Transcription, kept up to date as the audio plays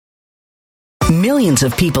Millions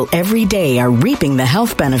of people every day are reaping the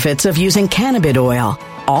health benefits of using cannabis oil,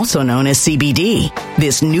 also known as CBD.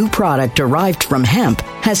 This new product derived from hemp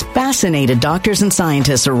has fascinated doctors and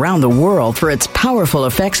scientists around the world for its powerful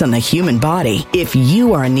effects on the human body. If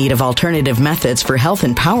you are in need of alternative methods for health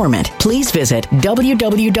empowerment, please visit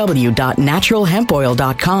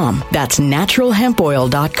www.naturalhempoil.com. That's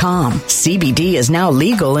naturalhempoil.com. CBD is now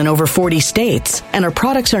legal in over 40 states, and our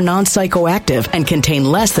products are non-psychoactive and contain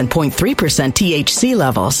less than 0.3% THC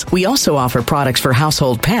levels. We also offer products for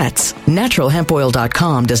household pets.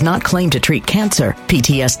 Naturalhempoil.com does not claim to treat cancer,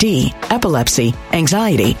 PTSD, epilepsy,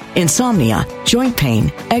 anxiety, insomnia, joint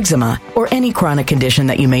pain, eczema, or any chronic condition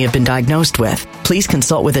that you may have been diagnosed with. Please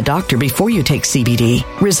consult with a doctor before you take CBD.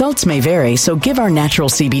 Results may vary, so give our natural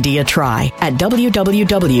CBD a try at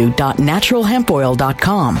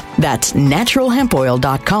www.naturalhempoil.com. That's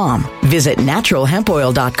naturalhempoil.com. Visit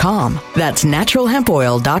naturalhempoil.com. That's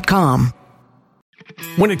naturalhempoil.com.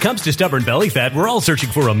 When it comes to stubborn belly fat, we're all searching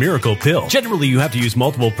for a miracle pill. Generally, you have to use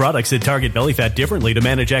multiple products that target belly fat differently to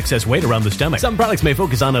manage excess weight around the stomach. Some products may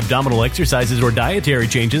focus on abdominal exercises or dietary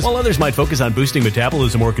changes, while others might focus on boosting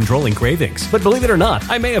metabolism or controlling cravings. But believe it or not,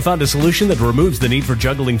 I may have found a solution that removes the need for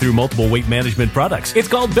juggling through multiple weight management products. It's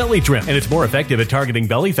called Belly Trim, and it's more effective at targeting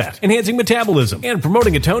belly fat, enhancing metabolism, and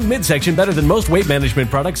promoting a toned midsection better than most weight management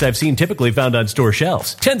products I've seen typically found on store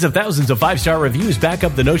shelves. Tens of thousands of 5-star reviews back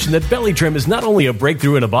up the notion that Belly Trim is not only a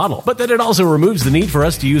breakthrough in a bottle, but that it also removes the need for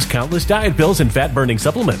us to use countless diet pills and fat-burning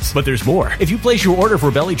supplements. But there's more. If you place your order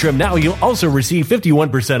for Belly Trim now, you'll also receive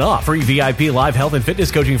 51% off, free VIP live health and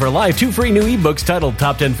fitness coaching for life, 2 free new ebooks titled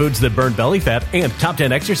Top 10 Foods That Burn Belly Fat and Top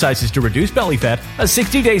 10 Exercises to Reduce Belly Fat, a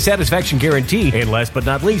 60-day satisfaction guarantee, and last but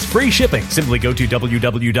not least, free shipping. Simply go to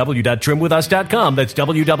www.trimwithus.com. That's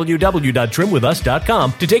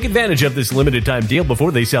www.trimwithus.com to take advantage of this limited time deal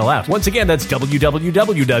before they sell out. Once again, that's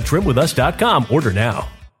www.trimwithus.com. Order now.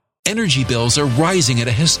 Energy bills are rising at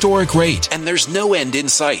a historic rate, and there's no end in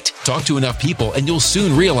sight. Talk to enough people, and you'll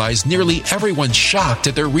soon realize nearly everyone's shocked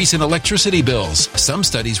at their recent electricity bills. Some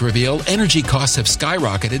studies reveal energy costs have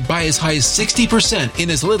skyrocketed by as high as 60%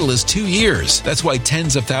 in as little as 2 years. That's why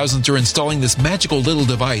tens of thousands are installing this magical little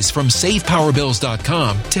device from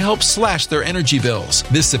SavePowerBills.com to help slash their energy bills.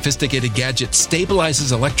 This sophisticated gadget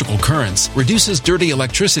stabilizes electrical currents, reduces dirty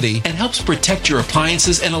electricity, and helps protect your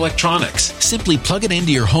appliances and electronics. Simply plug it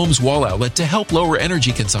into your home's wall outlet to help lower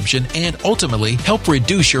energy consumption and ultimately help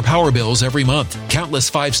reduce your power bills every month.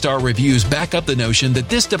 Countless 5-star reviews back up the notion that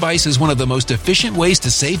this device is one of the most efficient ways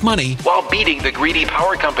to save money while beating the greedy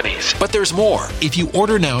power companies. But there's more. If you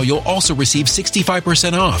order now, you'll also receive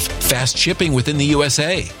 65% off, fast shipping within the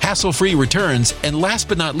USA, hassle-free returns, and last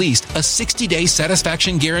but not least, a 60-day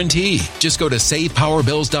satisfaction guarantee. Just go to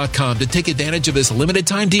SavePowerBills.com to take advantage of this limited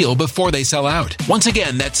time deal before they sell out. Once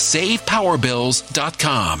again, that's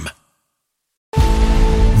SavePowerBills.com.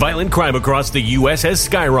 Violent crime across the U.S. has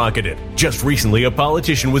skyrocketed. Just recently, a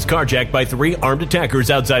politician was carjacked by 3 armed attackers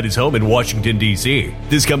outside his home in Washington, D.C.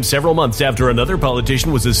 This comes several months after another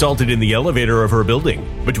politician was assaulted in the elevator of her building.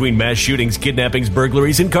 Between mass shootings, kidnappings,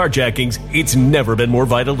 burglaries, and carjackings, it's never been more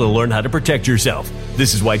vital to learn how to protect yourself.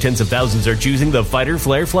 This is why tens of thousands are choosing the Fighter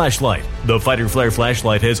Flare flashlight. The Fighter Flare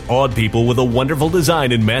flashlight has awed people with a wonderful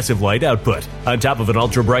design and massive light output. On top of an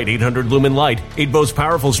ultra-bright 800-lumen light, it boasts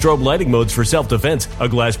powerful strobe lighting modes for self-defense, a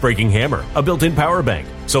glass-breaking hammer, a built-in power bank,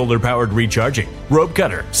 solar-powered recharging, rope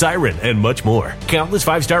cutter, siren, and much more. Countless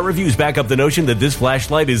 5-star reviews back up the notion that this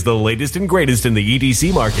flashlight is the latest and greatest in the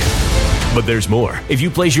EDC market. But there's more. If you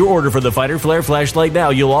place your order for the Fighter Flare flashlight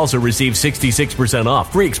now, you'll also receive 66%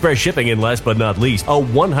 off, free express shipping, and last but not least, a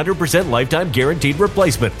 100% lifetime guaranteed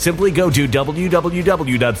replacement. Simply go to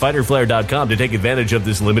www.fighterflare.com to take advantage of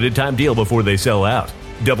this limited time deal before they sell out.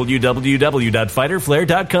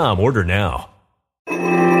 www.fighterflare.com. Order now.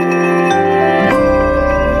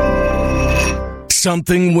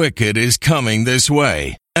 Something wicked is coming this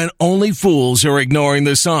way, and only fools are ignoring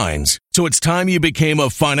the signs. So it's time you became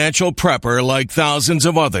a financial prepper like thousands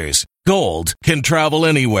of others. Gold can travel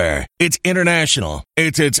anywhere. It's international.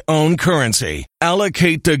 It's its own currency.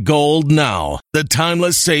 Allocate to gold now, the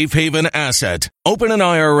timeless safe haven asset. Open an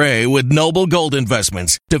IRA with Noble Gold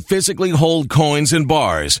Investments to physically hold coins and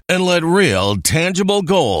bars and let real, tangible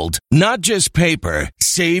gold, not just paper,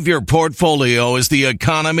 Save your portfolio as the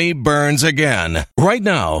economy burns again. Right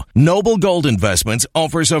now, Noble Gold Investments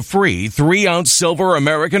offers a free 3-ounce silver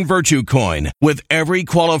American Virtue coin with every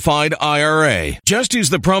qualified IRA. Just use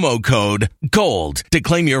the promo code GOLD to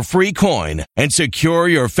claim your free coin and secure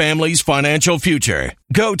your family's financial future.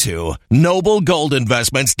 Go to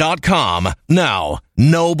noblegoldinvestments.com now.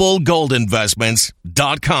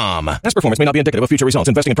 noblegoldinvestments.com. Past performance may not be indicative of future results.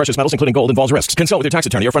 Investing in precious metals, including gold, involves risks. Consult with your tax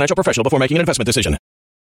attorney or financial professional before making an investment decision.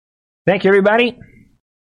 Thank you, everybody.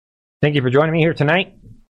 Thank you for joining me here tonight.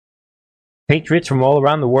 Patriots from all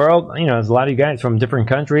around the world. You know, there's a lot of you guys from different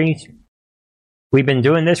countries. We've been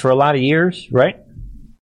doing this for a lot of years, right?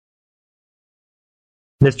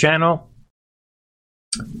 This channel,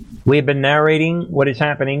 we've been narrating what is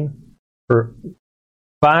happening for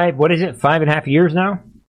 5.5 years now?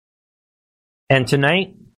 And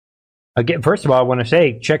tonight, again, first of all, I want to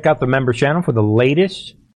say, check out the members channel for the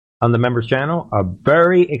latest on the members channel. A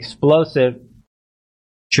very explosive,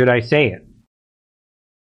 should I say it,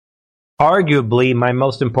 arguably my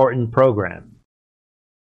most important program.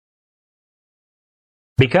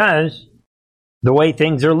 Because the way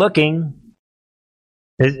things are looking,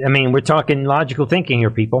 we're talking logical thinking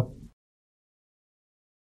here, people.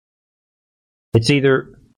 It's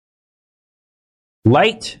either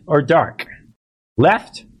light or dark,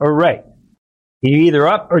 left or right. You're either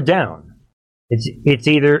up or down. It's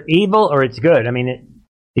either evil or it's good.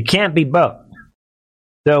 It can't be both.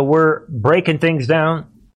 So we're breaking things down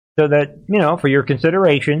so that, for your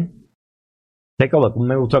consideration. Take a look.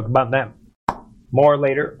 Maybe we'll talk about that more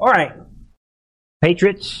later. All right.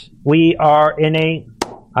 Patriots, we are in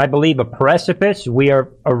I believe, a precipice. We are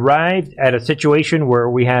arrived at a situation where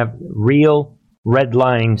we have real red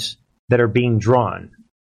lines that are being drawn.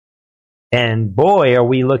 And boy, are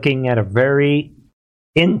we looking at a very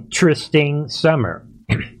interesting summer.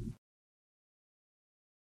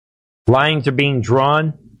 Lines are being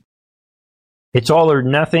drawn. It's all or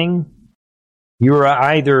nothing. You're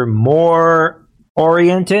either more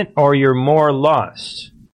oriented or you're more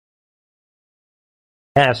lost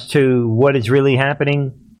as to what is really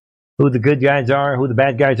happening, who the good guys are, who the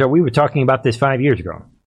bad guys are. We were talking about this 5 years ago.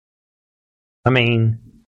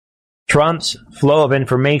 Trump's flow of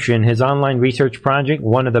information, his online research project,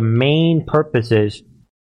 one of the main purposes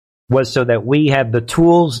was so that we have the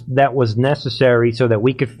tools that was necessary so that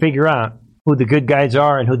we could figure out who the good guys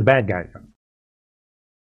are and who the bad guys are.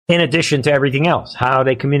 In addition to everything else, how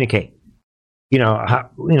they communicate,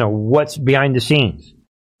 what's behind the scenes,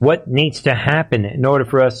 what needs to happen in order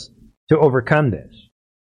for us to overcome this.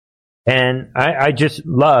 And I just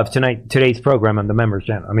love today's program on the members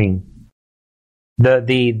channel.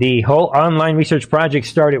 The whole online research project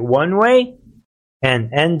started one way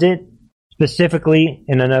and ended specifically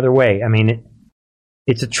in another way.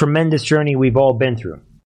 It's a tremendous journey we've all been through.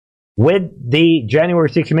 With the January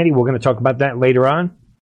 6th committee, we're going to talk about that later on.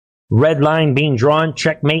 Red line being drawn,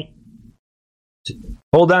 checkmate.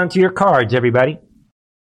 Hold on to your cards, everybody.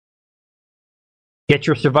 Get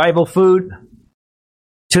your survival food.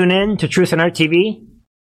 Tune in to Truth and Art TV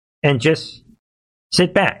and just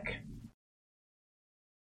sit back.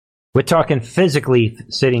 We're talking physically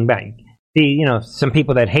sitting back. Some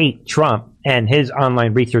people that hate Trump and his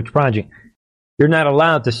online research project, you're not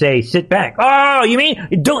allowed to say, sit back. Oh, you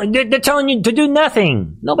mean they're telling you to do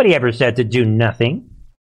nothing? Nobody ever said to do nothing.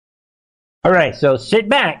 All right, so sit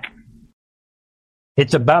back.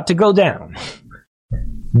 It's about to go down.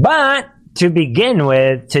 But to begin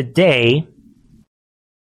with, today,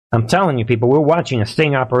 I'm telling you, people, we're watching a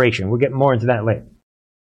sting operation. We'll get more into that later.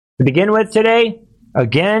 To begin with today,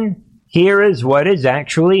 again, here is what is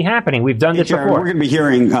actually happening. We've done this before. We're going to be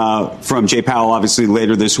hearing from Jay Powell, obviously,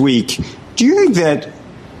 later this week. Do you think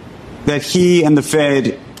that he and the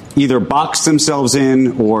Fed either boxed themselves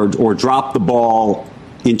in or dropped the ball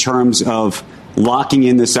in terms of locking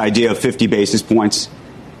in this idea of 50 basis points?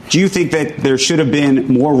 Do you think that there should have been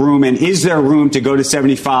more room, and is there room to go to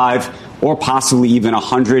 75 or possibly even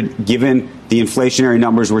 100, given the inflationary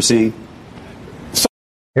numbers we're seeing?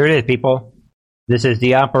 Here it is, people. This is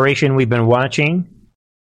the operation we've been watching,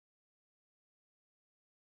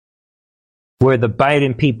 where the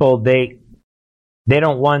Biden people, they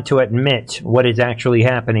don't want to admit what is actually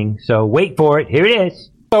happening. So wait for it. Here it is.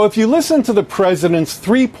 So if you listen to the president's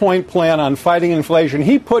 3-point plan on fighting inflation,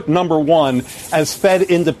 he put number one as Fed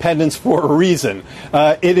independence for a reason.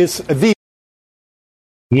 It is the...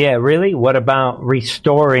 Yeah, really? What about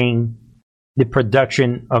restoring the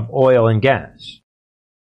production of oil and gas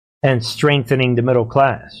and strengthening the middle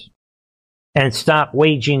class and stop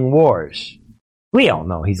waging wars? We all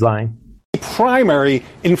know he's lying. primary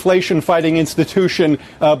inflation-fighting institution,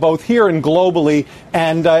 both here and globally.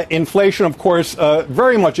 And inflation, of course,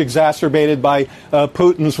 very much exacerbated by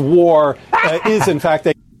Putin's war, is in fact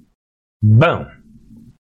a... Boom.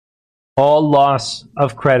 All loss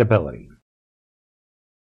of credibility.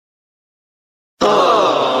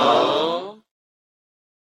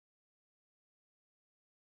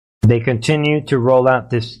 They continue to roll out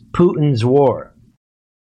this Putin's war.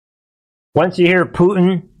 Once you hear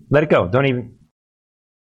Putin, let it go. Don't even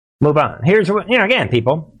move on. Here's what, again,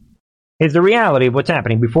 people, is the reality of what's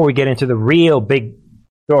happening before we get into the real big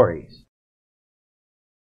stories.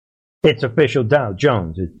 It's official. Dow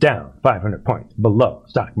Jones is down 500 points below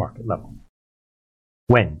stock market level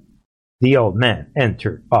when the old man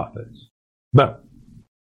entered office. Boom.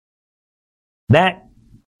 That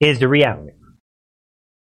is the reality.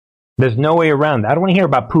 There's no way around that. I don't want to hear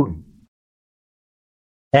about Putin.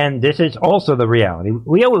 And this is also the reality.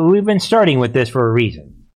 We've been starting with this for a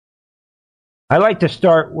reason. I like to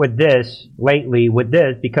start with this lately with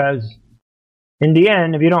this because in the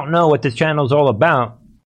end, if you don't know what this channel is all about,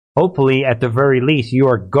 hopefully at the very least you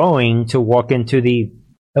are going to walk into the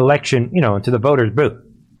election, into the voters' booth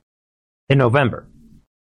in November.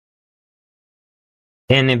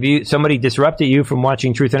 And if somebody disrupted you from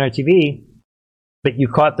watching Truth and Art TV, but you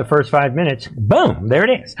caught the first 5 minutes, boom, there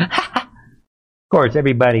it is. Of course,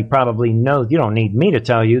 everybody probably knows, you don't need me to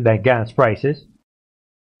tell you that gas prices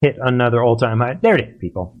hit another all-time high. There it is,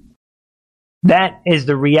 people. That is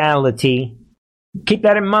the reality. Keep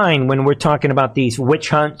that in mind when we're talking about these witch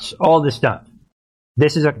hunts, all this stuff.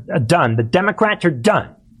 This is a done. The Democrats are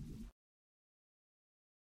done.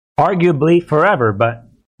 Arguably forever, but,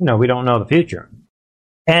 we don't know the future.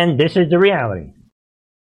 And this is the reality.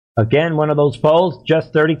 Again, one of those polls,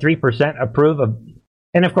 just 33% approve of,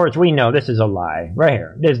 and of course we know this is a lie, right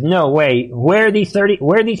here. There's no way, who are these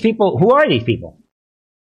people?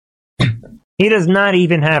 He does not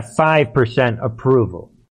even have 5%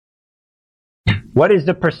 approval. What is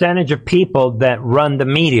the percentage of people that run the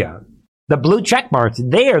media? The blue check marks,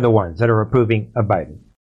 they are the ones that are approving of Biden.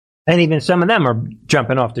 And even some of them are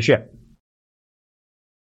jumping off the ship.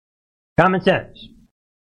 Common sense.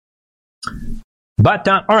 But,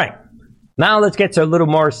 all right. Now let's get to a little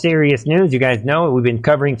more serious news. You guys know we've been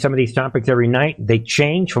covering some of these topics every night. They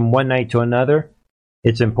change from one night to another.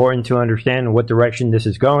 It's important to understand in what direction this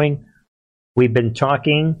is going. We've been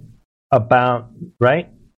talking about,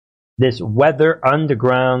 this weather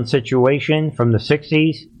underground situation from the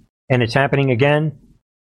 60s, and it's happening again.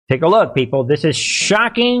 Take a look, people. This is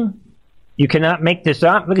shocking. You cannot make this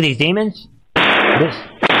up. Look at these demons. All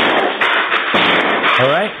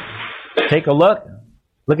right? Take a look.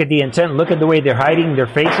 Look at the intent. Look at the way they're hiding their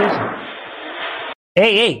faces.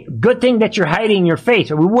 Hey, good thing that you're hiding your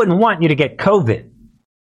face, or we wouldn't want you to get COVID.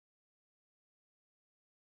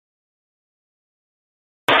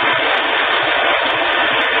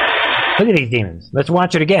 Look at these demons. Let's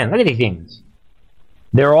watch it again. Look at these demons.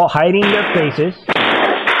 They're all hiding their faces.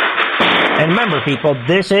 And remember, people,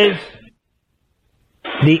 this is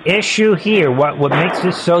the issue here. What makes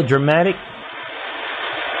this so dramatic?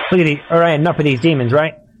 Look at these. All right, enough of these demons,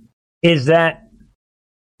 right? Is that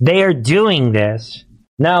they are doing this.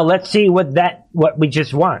 Now let's see what we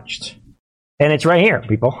just watched. And it's right here,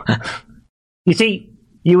 people. You see,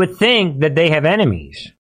 you would think that they have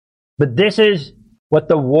enemies. But this is what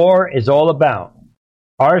the war is all about.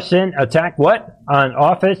 Arson, attack, what? On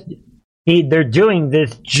office. They're doing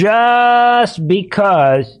this just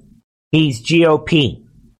because he's GOP.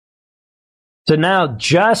 So now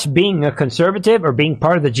just being a conservative or being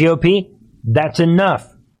part of the GOP, that's enough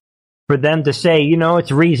for them to say,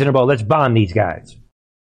 it's reasonable. Let's bomb these guys.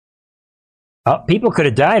 People could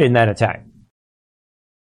have died in that attack.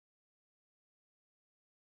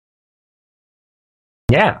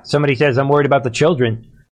 Yeah, somebody says, I'm worried about the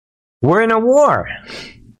children. We're in a war.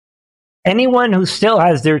 Anyone who still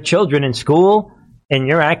has their children in school and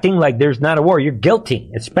you're acting like there's not a war, you're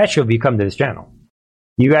guilty, especially if you come to this channel.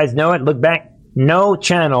 You guys know it. Look back. No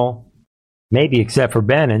channel, maybe except for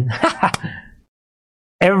Bannon.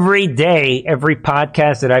 Every day, every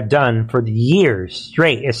podcast that I've done for years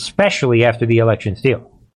straight, especially after the election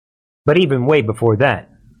steal. But even way before that,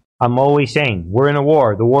 I'm always saying, we're in a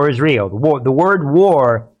war. The war is real. The word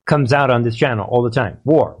war comes out on this channel all the time.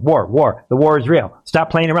 War. The war is real.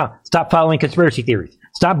 Stop playing around. Stop following conspiracy theories.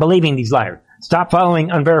 Stop believing these liars. Stop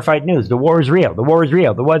following unverified news. The war is real. The war is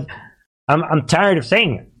real. I'm tired of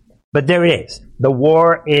saying it. But there it is. The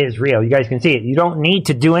war is real. You guys can see it. You don't need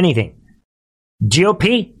to do anything.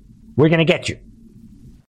 GOP, we're going to get you.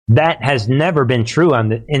 That has never been true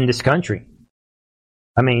in this country.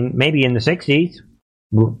 I mean, maybe in the 60s.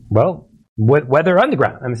 Well, weather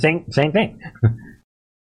underground. I mean, same thing.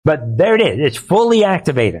 But there it is. It's fully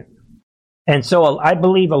activated. And so I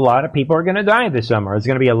believe a lot of people are going to die this summer. There's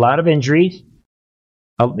going to be a lot of injuries.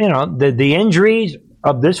 The injuries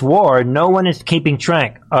of this war, no one is keeping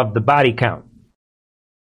track of the body count.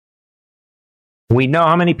 We know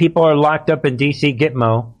how many people are locked up in D.C.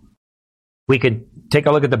 Gitmo. We could take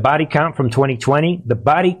a look at the body count from 2020. The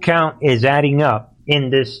body count is adding up in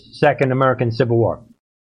this second American Civil War.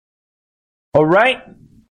 All right?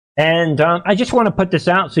 And I just want to put this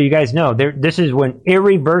out so you guys know. This is an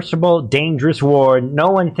irreversible, dangerous war. No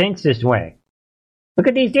one thinks this way. Look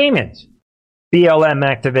at these demons. BLM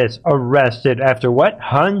activists arrested after what?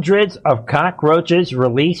 Hundreds of cockroaches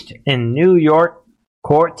released in New York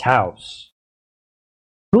courthouse.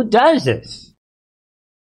 Who does this?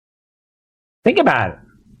 Think about it.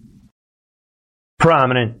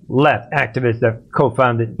 Prominent left activist that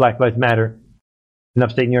co-founded Black Lives Matter in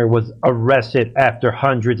upstate New York was arrested after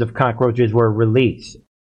hundreds of cockroaches were released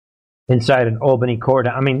inside an Albany court.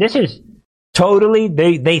 I mean, this is totally,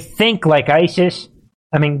 they think like ISIS.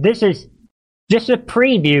 I mean, this is just a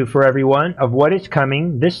preview for everyone of what is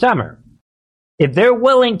coming this summer. If they're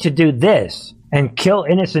willing to do this and kill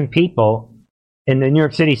innocent people in the New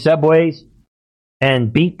York City subways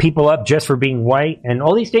and beat people up just for being white and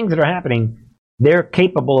all these things that are happening, they're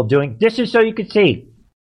capable of doing. This is so you can see.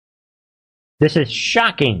 This is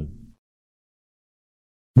shocking.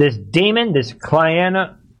 This demon, this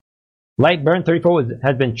Clayana Lightburn, 34,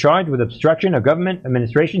 has been charged with obstruction of government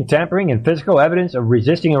administration, tampering, and physical evidence of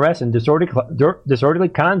resisting arrest and disorderly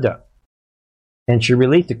conduct. And she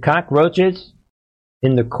released the cockroaches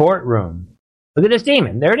in the courtroom. Look at this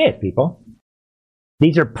demon. There it is, people.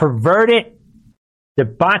 These are perverted,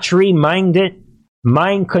 debauchery-minded,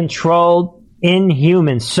 mind-controlled,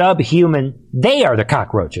 inhuman, subhuman. They are the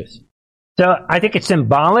cockroaches. So I think it's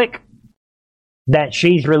symbolic that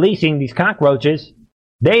she's releasing these cockroaches.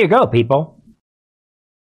 There you go, people.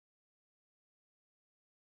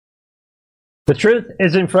 The truth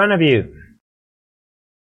is in front of you.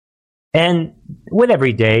 And with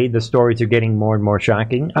every day, the stories are getting more and more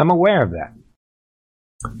shocking. I'm aware of that.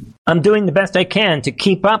 I'm doing the best I can to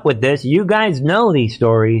keep up with this. You guys know these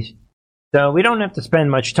stories, so we don't have to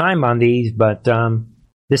spend much time on these, but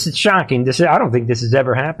this is shocking. I don't think this has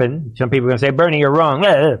ever happened. Some people are going to say, Bernie, you're wrong.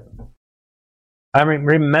 I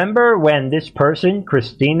remember when this person,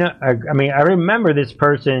 Christina, I remember this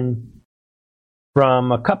person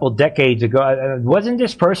from a couple decades ago. Wasn't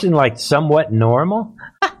this person like somewhat normal?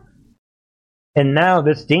 And now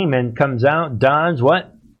this demon comes out, dons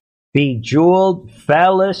what? Bejeweled,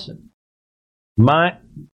 phallus, mimes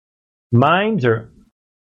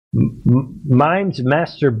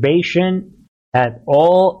masturbation at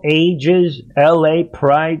all ages LA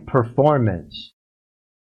Pride performance.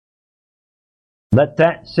 Let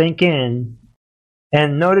that sink in.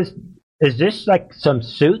 And notice, is this like some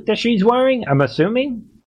suit that she's wearing? I'm assuming?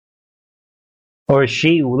 Or is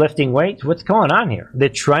she lifting weights? What's going on here? They're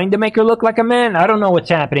trying to make her look like a man? I don't know what's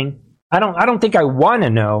happening. I don't think I want to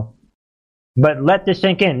know. But let this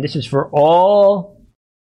sink in. This is for all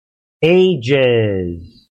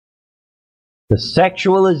ages. The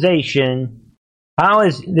sexualization. How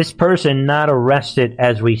is this person not arrested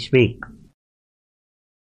as we speak?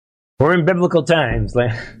 We're in biblical times.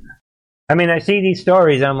 I mean, I see these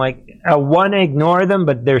stories. I'm like, I want to ignore them,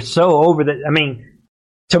 but they're so over the. I mean,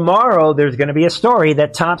 tomorrow there's going to be a story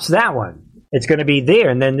that tops that one. It's going to be there,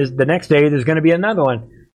 and then the next day there's going to be another one.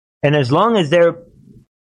 And as long as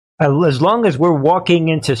we're walking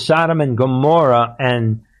into Sodom and Gomorrah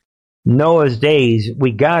and Noah's days,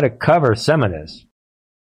 we got to cover some of this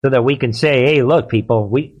so that we can say, hey, look,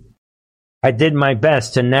 people, I did my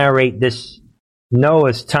best to narrate this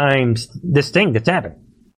Noah's times, this thing that's happened.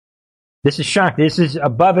 This is shock. This is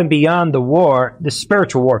above and beyond the war, the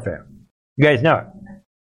spiritual warfare. You guys know it.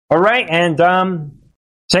 All right, and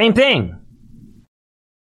same thing.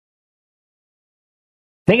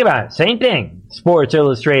 Think about it. Same thing. Sports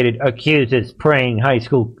Illustrated accuses praying high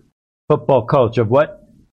school football coach of what?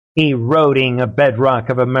 Eroding a bedrock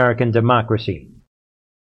of American democracy.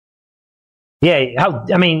 Yeah,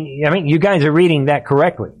 I mean, you guys are reading that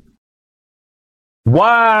correctly.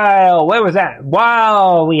 While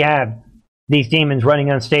we have these demons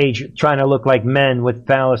running on stage trying to look like men with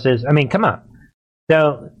phalluses. I mean, come on.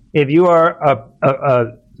 So if you are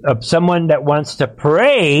someone that wants to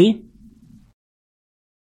pray,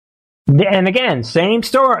 and again, same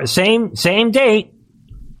story, same date,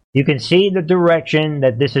 you can see the direction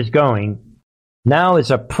that this is going. Now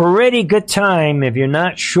is a pretty good time if you're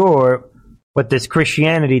not sure what this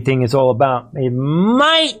Christianity thing is all about. It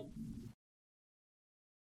might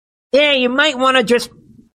yeah, you might want to just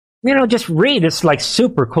read. It's like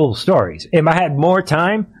super cool stories. If I had more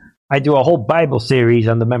time, I'd do a whole Bible series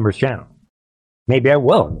on the members channel. Maybe I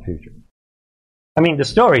will in the future. I mean, the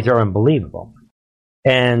stories are unbelievable.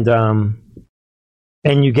 And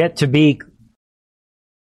you get to be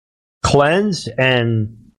cleansed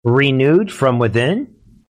and renewed from within.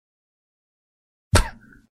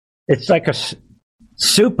 It's like a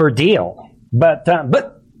super deal. But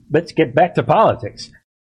let's get back to politics.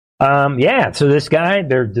 So this guy,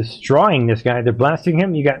 they're destroying this guy. They're blasting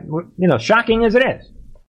him. You got, shocking as it is.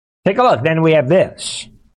 Take a look. Then we have this.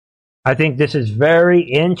 I think this is very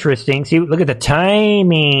interesting. See, look at the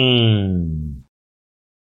timing.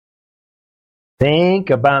 Think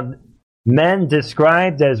about men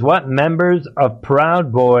described as what? Members of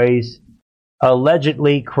Proud Boys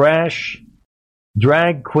allegedly crash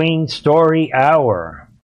drag queen story hour.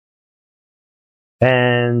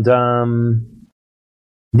 And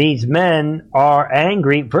these men are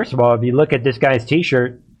angry. First of all, if you look at this guy's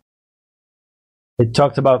t-shirt, it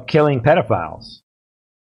talks about killing pedophiles.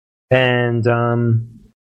 And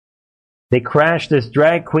they crashed this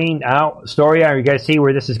drag queen story hour. You guys see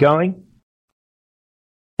where this is going?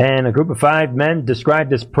 And a group of 5 men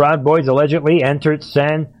described as Proud Boys allegedly entered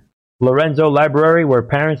San Lorenzo Library where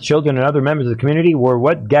parents, children, and other members of the community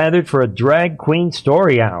were gathered for a drag queen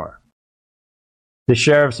story hour. The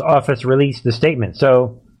sheriff's office released the statement.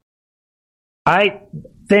 So I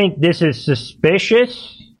think this is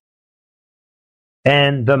suspicious.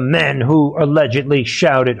 And the men who allegedly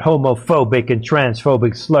shouted homophobic and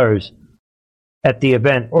transphobic slurs at the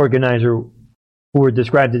event organizer who were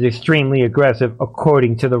described as extremely aggressive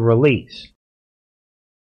according to the release.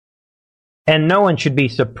 And no one should be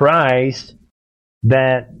surprised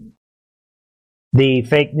that the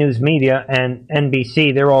fake news media and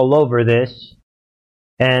NBC, they're all over this.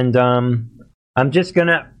 And I'm just going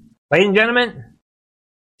to, ladies and gentlemen,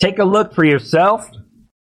 take a look for yourself.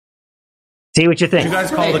 See what you think. You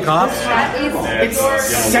guys call the cops? It's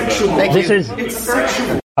sexual. It's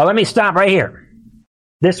sexual. Oh, let me stop right here.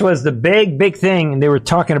 This was the big thing they were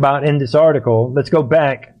talking about in this article. Let's go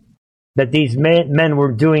back. That these men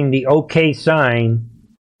were doing the OK sign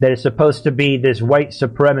that is supposed to be this white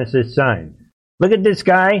supremacist sign. Look at this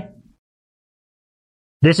guy.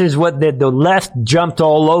 This is what the left jumped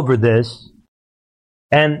all over this.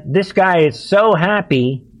 And this guy is so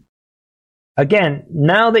happy. Again,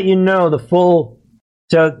 now that you know the full...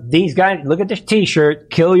 So these guys, look at this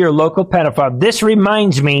t-shirt, kill your local pedophile. This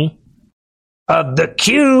reminds me of the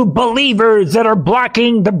Q believers that are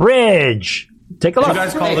blocking the bridge. Take a look. You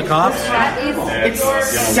guys call the cops? It's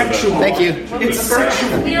sexual. Thank you. It's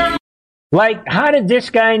sexual. Like, how did this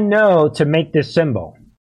guy know to make this symbol?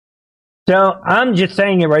 So, I'm just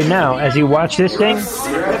saying it right now, as you watch this thing.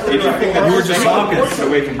 You were just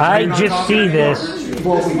talking. I just see this.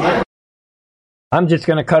 I'm just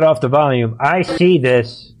going to cut off the volume. I see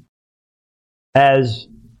this as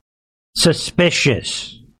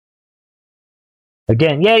suspicious.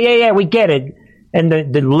 Again, yeah, we get it. And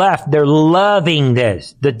the left, they're loving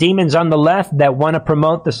this. The demons on the left that want to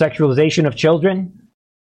promote the sexualization of children,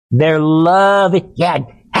 they're loving. Yeah,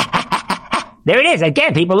 there it is.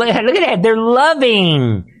 Again, people, look at that. They're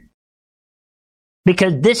loving.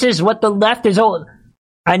 Because this is what the left is all...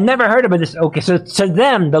 I never heard about this. Okay, so to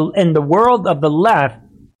them, in the world of the left,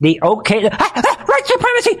 white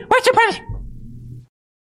supremacy.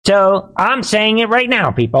 So I'm saying it right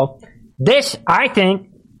now, people. This, I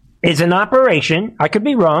think, is an operation. I could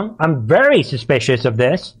be wrong. I'm very suspicious of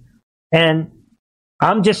this. And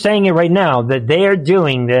I'm just saying it right now that they are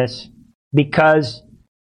doing this because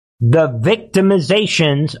the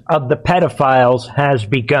victimizations of the pedophiles has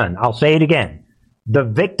begun. I'll say it again. The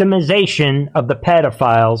victimization of the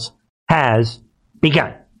pedophiles has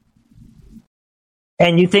begun.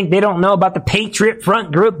 And you think they don't know about the Patriot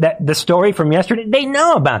Front group, that the story from yesterday? They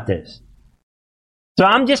know about this. So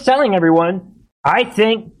I'm just telling everyone, I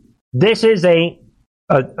think this is a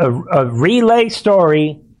relay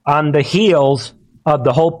story on the heels of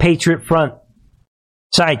the whole Patriot Front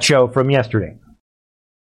sideshow from yesterday.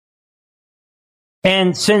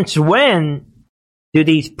 And since when do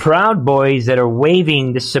these Proud Boys that are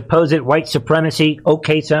waving the supposed white supremacy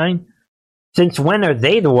OK sign, since when are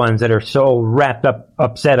they the ones that are so wrapped up,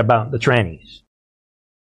 upset about the trannies?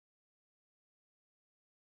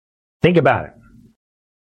 Think about it.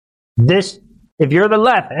 This, if you're the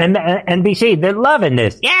left and NBC, they're loving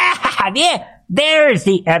this. Yeah, there's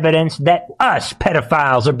the evidence that us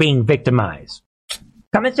pedophiles are being victimized.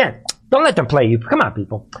 Common sense. Don't let them play you. Come on,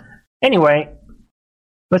 people. Anyway,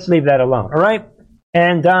 let's leave that alone, all right?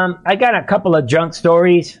 And I got a couple of junk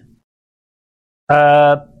stories.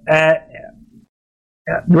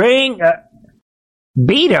 Ring.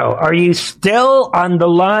 Beto, are you still on the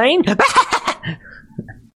line?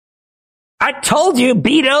 I told you,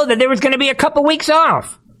 Beto, that there was going to be a couple weeks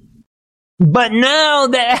off. But now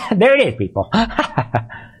there it is, people.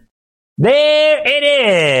 There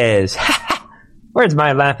it is. Where's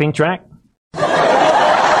my laughing track?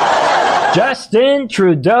 Justin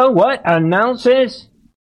Trudeau, what announces?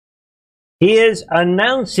 He is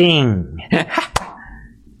announcing.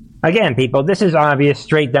 Again, people, this is obvious,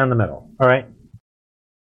 straight down the middle, all right?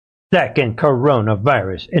 Second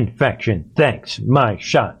coronavirus infection. Thanks, my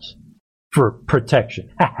shots for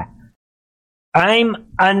protection. I'm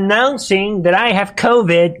announcing that I have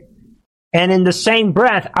COVID, and in the same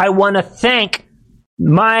breath, I want to thank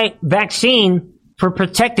my vaccine for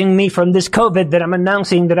protecting me from this COVID that I'm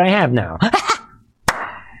announcing that I have now.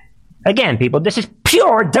 Again, people, this is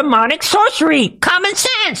pure demonic sorcery. Common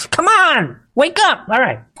sense. Come on. Wake up. All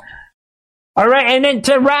right. All right. And then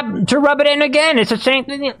to rub it in again, it's the same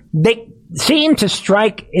thing. They seem to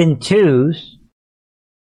strike in twos.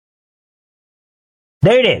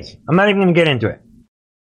 There it is. I'm not even going to get into it.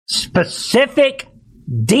 Specific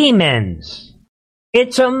demons.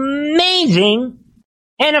 It's amazing.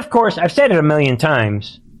 And of course, I've said it a million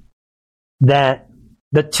times that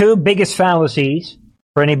the two biggest fallacies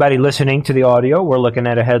for anybody listening to the audio, we're looking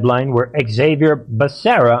at a headline where Xavier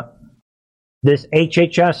Becerra, this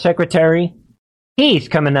HHS secretary, he's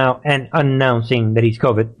coming out and announcing that he's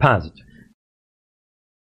COVID positive.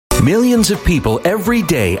 Millions of people every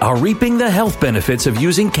day are reaping the health benefits of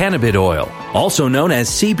using cannabis oil, also known as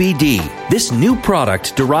CBD. This new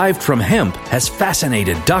product derived from hemp has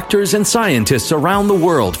fascinated doctors and scientists around the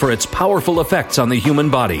world for its powerful effects on the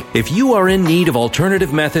human body. If you are in need of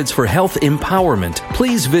alternative methods for health empowerment,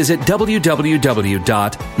 please visit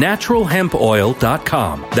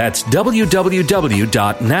www.naturalhempoil.com. That's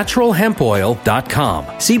www.naturalhempoil.com.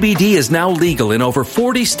 CBD is now legal in over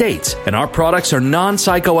 40 states, and our products are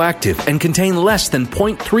non-psychoactive and contain less than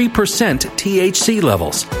 0.3% THC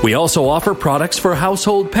levels. We also offer products for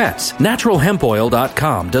household pets.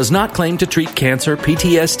 NaturalHempOil.com does not claim to treat cancer,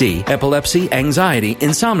 PTSD, epilepsy, anxiety,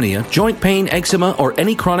 insomnia, joint pain, eczema, or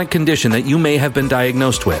any chronic condition that you may have been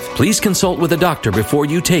diagnosed with. Please consult with a doctor before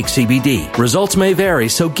you take CBD. Results may vary,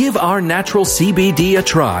 so give our natural CBD a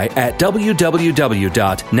try at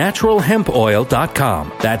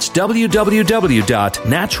www.naturalhempoil.com. That's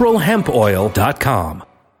www.naturalhempoil.com.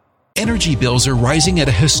 Energy bills are rising at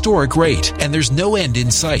a historic rate, and there's no end in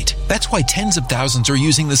sight. That's why tens of thousands are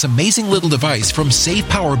using this amazing little device from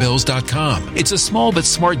SavePowerBills.com. It's a small but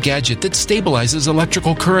smart gadget that stabilizes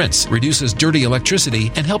electrical currents, reduces dirty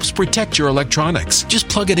electricity, and helps protect your electronics. Just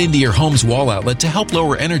plug it into your home's wall outlet to help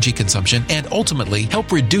lower energy consumption and ultimately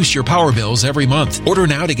help reduce your power bills every month. Order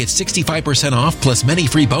now to get 65% off plus many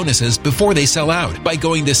free bonuses before they sell out by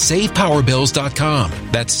going to SavePowerBills.com.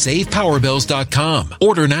 That's SavePowerBills.com.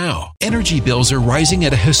 Order now. Energy bills are rising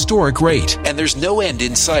at a historic rate, and there's no end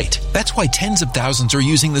in sight. That's why tens of thousands are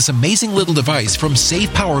using this amazing little device from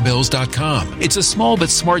SavePowerBills.com. It's a small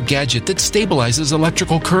but smart gadget that stabilizes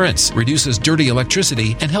electrical currents, reduces dirty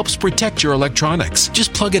electricity, and helps protect your electronics.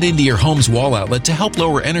 Just plug it into your home's wall outlet to help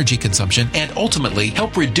lower energy consumption and ultimately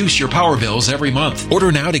help reduce your power bills every month.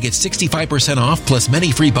 Order now to get 65% off plus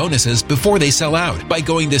many free bonuses before they sell out by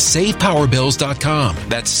going to SavePowerBills.com.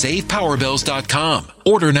 That's SavePowerBills.com.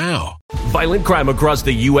 Order now. Violent crime across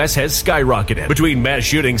the U.S. has skyrocketed. Between mass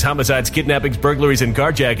shootings, homicides, kidnappings, burglaries, and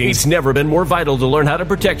carjackings, it's never been more vital to learn how to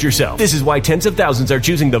protect yourself. This is why tens of thousands are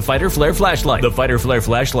choosing the Fighter Flare flashlight. The Fighter Flare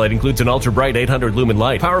flashlight includes an ultra-bright 800-lumen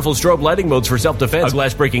light, powerful strobe lighting modes for self-defense, a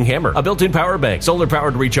glass-breaking hammer, a built-in power bank,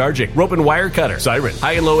 solar-powered recharging, rope and wire cutter, siren,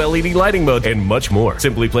 high and low LED lighting mode, and much more.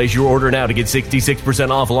 Simply place your order now to get 66%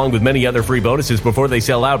 off along with many other free bonuses before they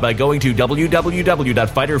sell out by going to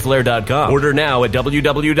www.fighterflare.com. Order now at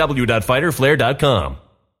www.fighterflare.com.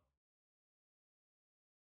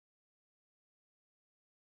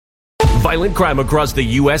 Violent crime across the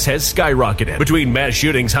U.S. has skyrocketed. Between mass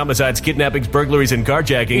shootings, homicides, kidnappings, burglaries, and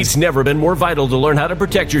carjackings, it's never been more vital to learn how to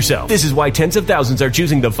protect yourself. This is why tens of thousands are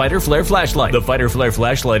choosing the Fighter Flare flashlight. The Fighter Flare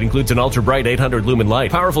flashlight includes an ultra-bright 800-lumen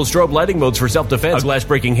light, powerful strobe lighting modes for self-defense, a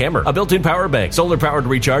glass-breaking hammer, a built-in power bank, solar-powered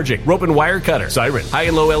recharging, rope and wire cutter, siren, high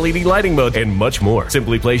and low LED lighting mode, and much more.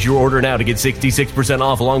 Simply place your order now to get 66%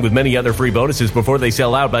 off along with many other free bonuses before they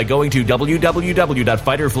sell out by going to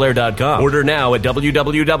www.fighterflare.com. Order now at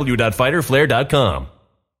www.fighterflare.com.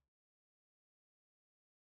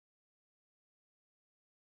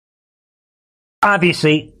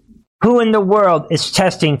 Obviously, who in the world is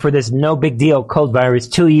testing for this no big deal cold virus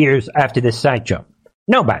 2 years after this sideshow?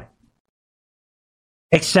 Nobody.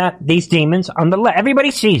 except these demons on the left.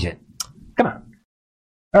 Everybody sees it. Come on.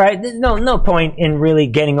 All right, there's no point in really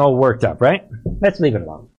getting all worked up, right? Let's leave it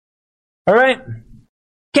alone. All right?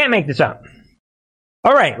 Can't make this up.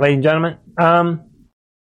 All right, ladies and gentlemen.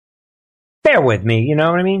 Bear with me, you know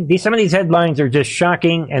what I mean? Some of these headlines are just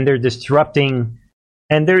shocking, and they're disrupting,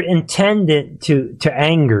 and they're intended to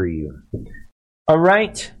anger you. All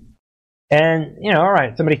right? And, all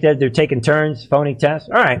right, somebody said they're taking turns, phony tests.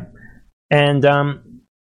 All right. And,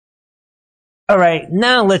 all right,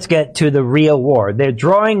 now let's get to the real war. They're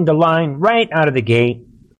drawing the line right out of the gate.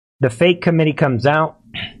 The fake committee comes out.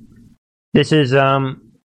 This is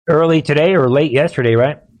early today or late yesterday,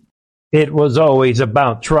 right? It was always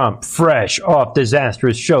about Trump. Fresh off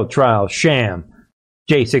disastrous show trial sham.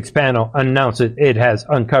 J6 panel announces it has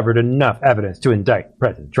uncovered enough evidence to indict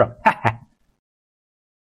President Trump.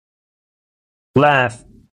 Laugh.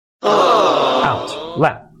 Out.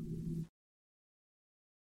 Laugh.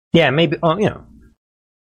 Yeah, maybe,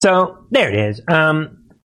 So, there it is.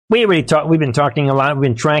 We've been talking a lot. We've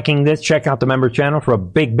been tracking this. Check out the member channel for a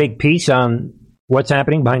big piece on what's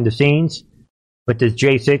happening behind the scenes with this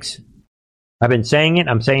J6. I've been saying it.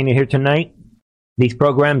 I'm saying it here tonight. These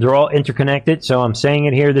programs are all interconnected, so I'm saying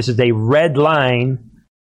it here. This is a red line.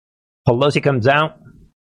 Pelosi comes out.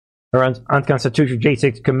 Her unconstitutional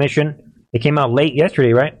J6 commission. It came out late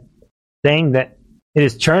yesterday, right? Saying that it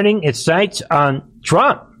is turning its sights on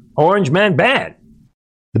Trump. Orange man bad.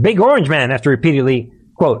 The big orange man, after repeatedly,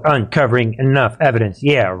 quote, uncovering enough evidence.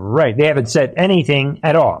 Yeah, right. They haven't said anything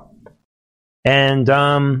at all. And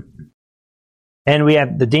we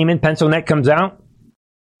have the demon pencil neck comes out.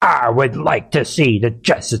 I would like to see the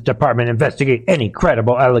Justice Department investigate any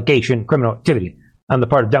credible allegation, criminal activity on the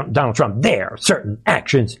part of Donald Trump. There are certain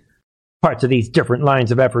actions, parts of these different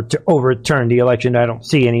lines of effort to overturn the election. I don't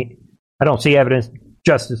see evidence.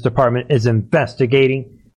 Justice Department is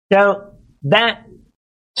investigating. So that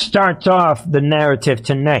starts off the narrative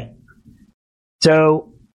tonight.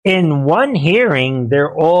 So in one hearing,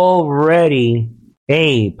 they're already,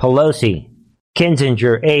 Pelosi,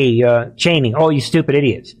 Kinzinger, Cheney, all you stupid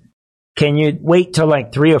idiots. Can you wait till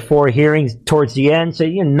like 3 or 4 hearings towards the end? Say,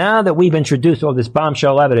 now that we've introduced all this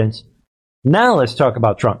bombshell evidence, now let's talk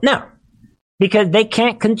about Trump. No, because they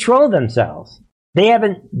can't control themselves. They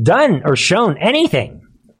haven't done or shown anything.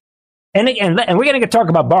 And we're going to talk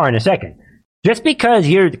about Barr in a second. Just because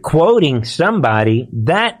you're quoting somebody,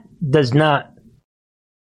 that does not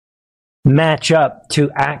match up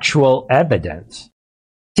to actual evidence.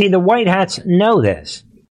 See, the White Hats know this.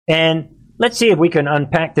 And let's see if we can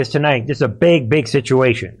unpack this tonight. This is a big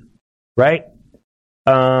situation, right?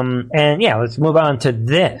 Let's move on to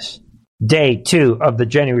this. Day 2 of the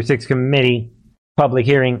January 6th committee public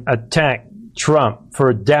hearing attack Trump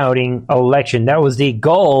for doubting election. That was the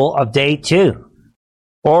goal of day 2.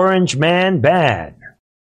 Orange man bad.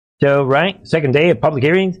 So, right, second day of public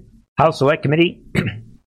hearings, House Select Committee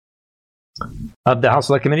of the House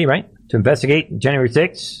Select Committee, right, to investigate January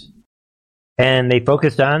 6th. And they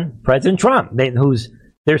focused on President Trump,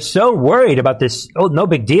 they're so worried about this, no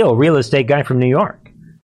big deal, real estate guy from New York.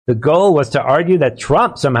 The goal was to argue that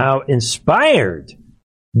Trump somehow inspired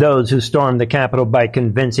those who stormed the Capitol by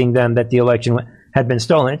convincing them that the election had been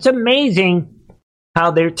stolen. It's amazing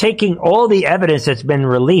how they're taking all the evidence that's been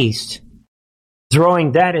released,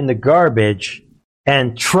 throwing that in the garbage,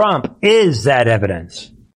 and Trump is that evidence.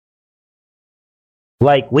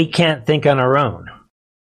 Like, we can't think on our own.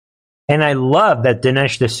 And I love that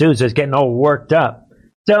Dinesh D'Souza is getting all worked up.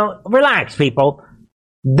 So, relax, people.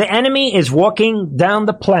 The enemy is walking down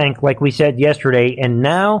the plank, like we said yesterday, and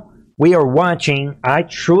now we are watching, I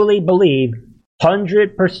truly believe,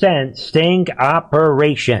 100% sting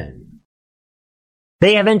operation.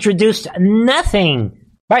 They have introduced nothing.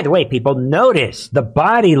 By the way, people, notice the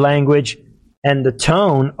body language and the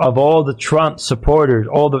tone of all the Trump supporters,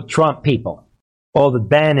 all the Trump people, all the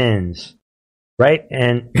Bannons, right?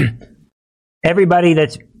 And everybody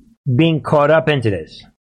that's being caught up into this.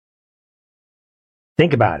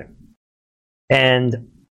 Think about it. And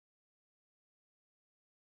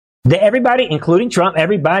everybody, including Trump,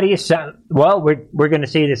 everybody is, well, we're going to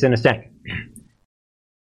see this in a second.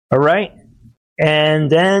 All right? And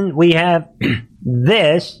then we have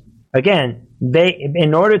this, again,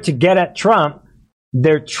 in order to get at Trump,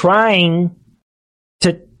 they're trying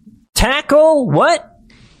to tackle what?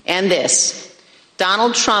 And this.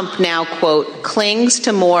 Donald Trump now, quote, clings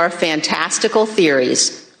to more fantastical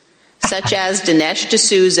theories, such as Dinesh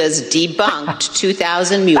D'Souza's debunked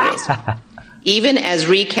 2,000 mules, even as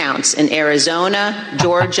recounts in Arizona,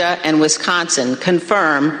 Georgia, and Wisconsin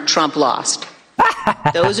confirm Trump lost.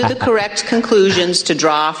 Those are the correct conclusions to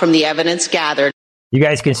draw from the evidence gathered. You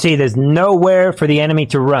guys can see there's nowhere for the enemy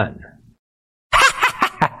to run.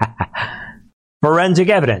 Forensic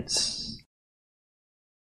evidence.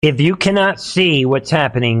 If you cannot see what's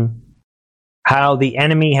happening, how the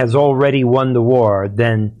enemy has already won the war,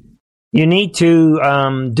 then you need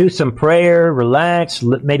to do some prayer, relax,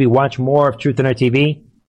 maybe watch more of Truth in Our TV.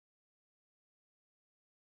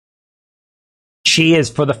 She is,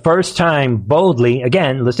 for the first time, boldly,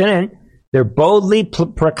 again, listen in, they're boldly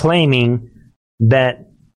proclaiming that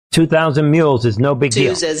 2,000 mules is no big deal.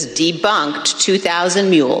 Has debunked 2,000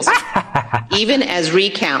 mules, even as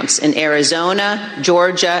recounts in Arizona,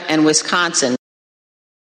 Georgia, and Wisconsin.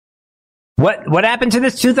 What happened to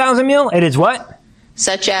this 2,000 mule? It is what?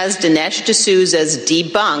 Such as Dinesh D'Souza's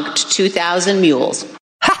debunked 2,000 mules.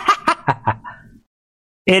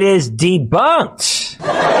 It is debunked.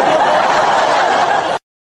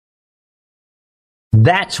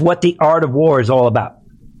 That's what the art of war is all about.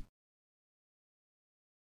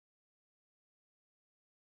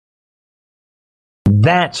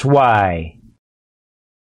 That's why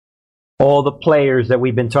all the players that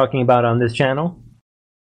we've been talking about on this channel,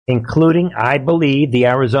 including, I believe, the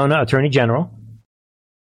Arizona Attorney General,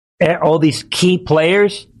 all these key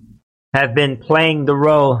players have been playing the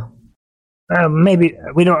role. Maybe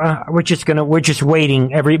we don't. We're just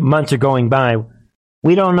waiting. Every months are going by.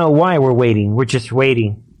 We don't know why we're waiting. We're just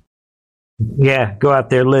waiting. Yeah, go out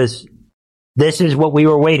there, Liz. This is what we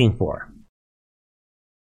were waiting for.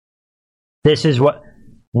 This is what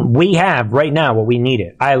we have right now, what we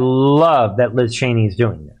needed. I love that Liz Cheney is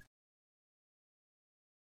doing this.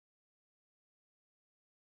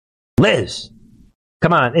 Liz,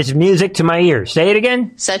 come on, it's music to my ears. Say it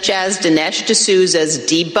again. Such as Dinesh D'Souza's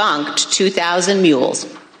debunked 2,000 mules,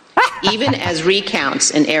 even as recounts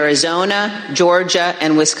in Arizona, Georgia,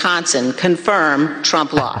 and Wisconsin confirm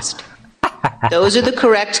Trump lost. Those are the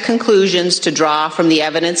correct conclusions to draw from the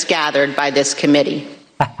evidence gathered by this committee.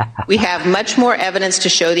 We have much more evidence to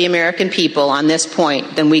show the American people on this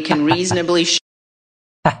point than we can reasonably show.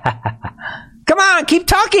 Come on, keep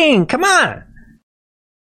talking. Come on.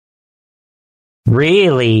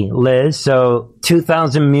 Really, Liz? So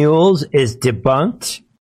 2,000 mules is debunked?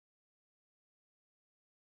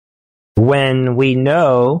 When we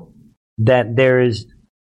know that there is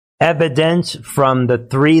evidence from the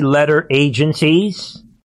three-letter agencies?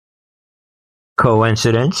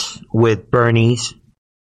 Coincidence with Bernie's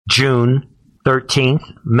June 13th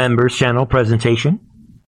Members Channel presentation.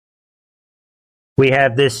 We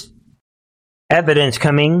have this evidence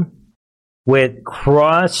coming with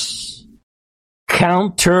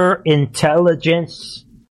counterintelligence.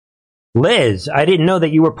 Liz, I didn't know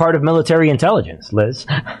that you were part of military intelligence, Liz.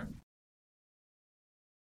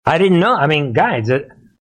 I didn't know. I mean, guys,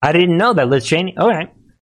 I didn't know that, Liz Cheney. All right.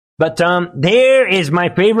 But there is my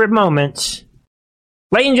favorite moment.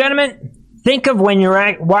 Ladies and gentlemen, think of when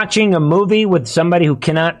you're watching a movie with somebody who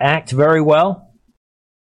cannot act very well,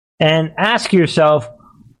 and ask yourself,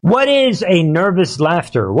 what is a nervous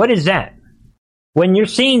laughter? What is that? When you're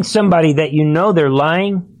seeing somebody that you know they're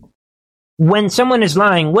lying, when someone is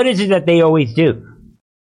lying, what is it that they always do?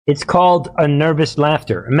 It's called a nervous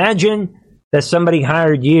laughter. Imagine that somebody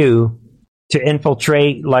hired you to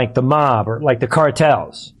infiltrate like the mob or like the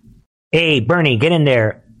cartels. Hey, Bernie, get in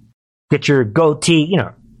there. Get your goatee,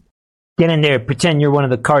 get in there, pretend you're one of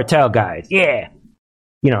the cartel guys. Yeah.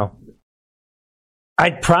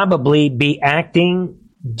 I'd probably be acting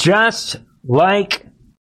just like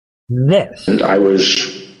this. And I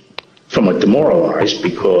was somewhat demoralized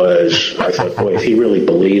because I thought, boy, if he really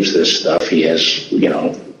believes this stuff, he has,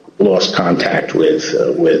 lost contact with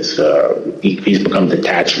he's become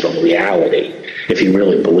detached from reality if he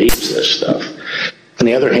really believes this stuff. On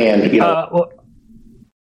the other hand,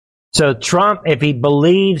 so Trump, if he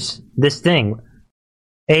believes this thing,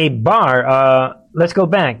 let's go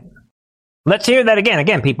back. Let's hear that again.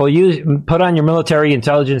 Again, people, put on your military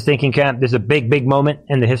intelligence thinking cap. There's a big, big moment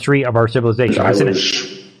in the history of our civilization.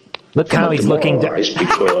 Look how he's looking. Because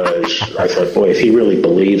I thought, boy, if he really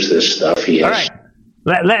believes this stuff, he has. All right.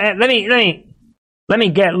 Let me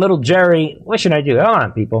get little Jerry. What should I do? Hold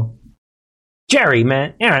on, people. Jerry,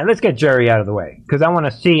 man. All right, let's get Jerry out of the way because I want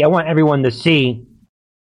everyone to see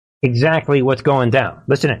exactly what's going down.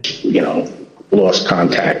 Listen in. Lost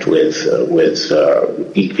contact with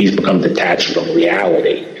he's become detached from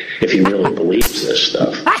reality if he really believes this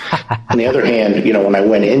stuff. On the other hand, when I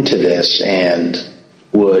went into this and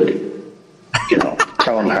would,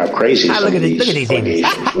 tell him how crazy some of these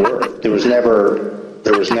allegations were, there was never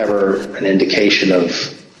an indication of.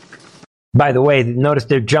 By the way, notice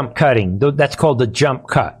they're jump cutting. That's called the jump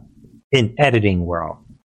cut in editing world.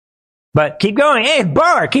 But keep going. Hey,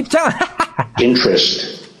 Barr, keep telling.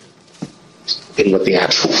 Interest in what the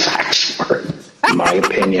actual facts were. My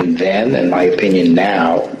opinion then and my opinion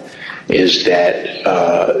now is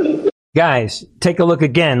that... Guys, take a look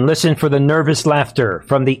again. Listen for the nervous laughter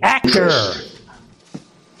from the actor.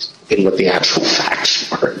 In what the actual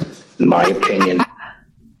facts were. In my opinion.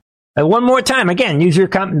 And one more time, again, use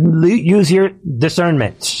your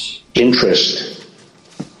discernment. Interest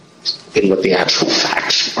in what the actual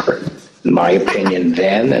facts were. In my opinion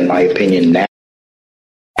then and my opinion now.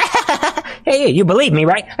 Hey, you believe me,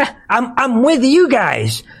 right? I'm with you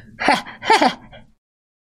guys.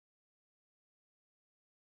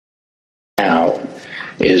 Now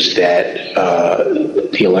is that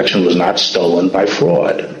the election was not stolen by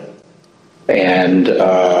fraud. And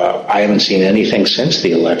I haven't seen anything since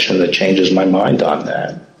the election that changes my mind on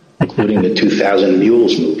that, including the 2000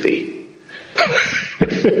 Mules movie.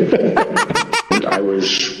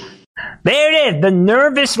 There it is, the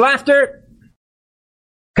nervous laughter.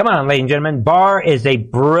 Come on, ladies and gentlemen. Barr is a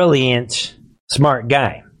brilliant, smart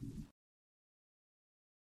guy.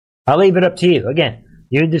 I'll leave it up to you. Again,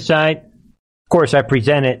 you decide. Of course, I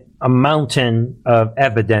presented a mountain of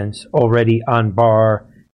evidence already on Barr.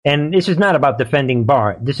 And this is not about defending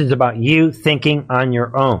Barr. This is about you thinking on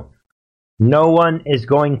your own. No one is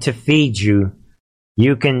going to feed you.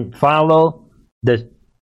 You can follow the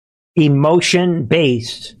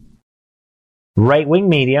emotion-based right-wing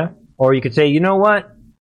media, or you could say, you know what?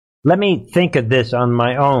 Let me think of this on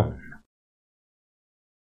my own.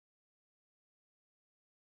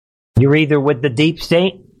 You're either with the deep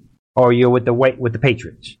state or you're with the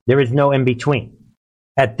Patriots. There is no in between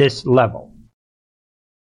at this level.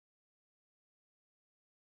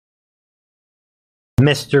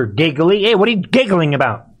 Mr. Giggly. Hey, what are you giggling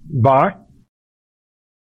about, Barr?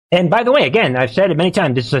 And by the way, again, I've said it many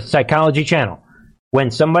times, this is a psychology channel.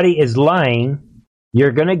 When somebody is lying,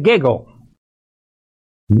 you're going to giggle.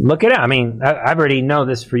 Look it up. I mean, I've already know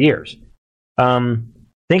this for years.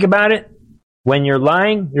 Think about it. When you're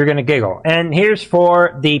lying, you're going to giggle. And here's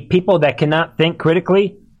for the people that cannot think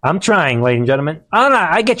critically. I'm trying, ladies and gentlemen.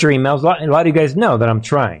 I get your emails. A lot of you guys know that I'm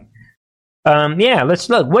trying. Yeah, let's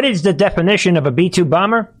look. What is the definition of a B-2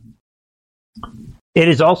 bomber? It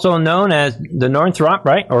is also known as the Northrop,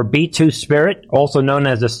 right? Or B-2 Spirit, also known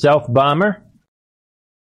as a stealth bomber.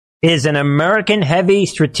 Is an American heavy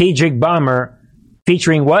strategic bomber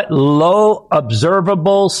featuring what? Low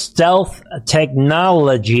observable stealth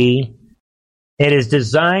technology. It is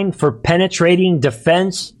designed for penetrating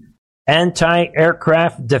defense,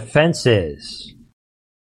 anti-aircraft defenses.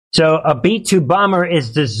 So a B-2 bomber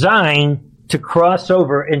is designed to cross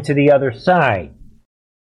over into the other side,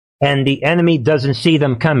 and the enemy doesn't see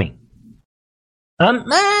them coming. And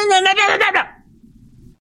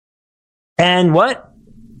what?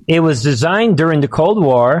 It was designed during the Cold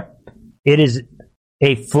War. It is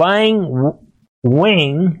a flying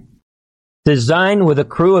wing designed with a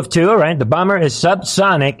crew of two, right? The bomber is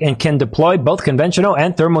subsonic and can deploy both conventional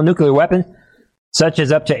and thermonuclear weapons, such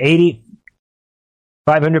as up to 80,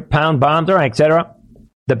 500-pound bombs, or etc.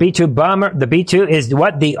 The B-2 bomber, the B-2 is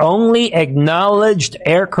what? The only acknowledged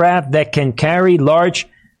aircraft that can carry large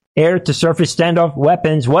air-to-surface standoff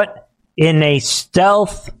weapons, what? In a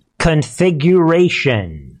stealth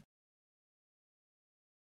configuration.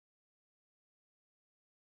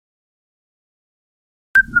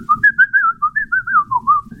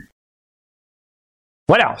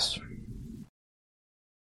 What else?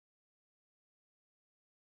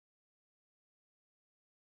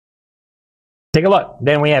 Take a look.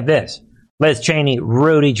 Then we have this. Liz Cheney,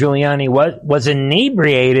 Rudy Giuliani was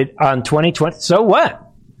inebriated on 2020. So what?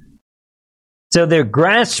 So they're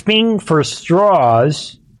grasping for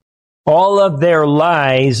straws. All of their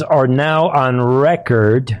lies are now on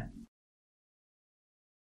record.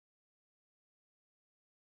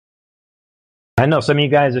 I know some of you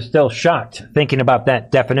guys are still shocked thinking about that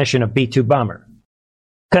definition of B-2 bomber.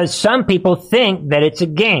 Because some people think that it's a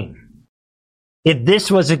game. If this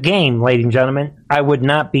was a game, ladies and gentlemen, I would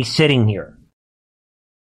not be sitting here.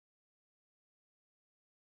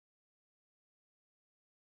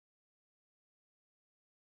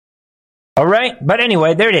 All right, but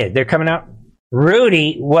anyway, there it is. They're coming out.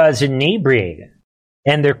 Rudy was inebriated,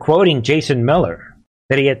 and they're quoting Jason Miller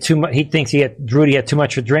that he had too much. He thinks Rudy had too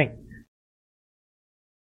much to drink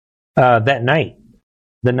that night,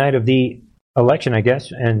 the night of the election, I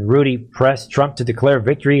guess. And Rudy pressed Trump to declare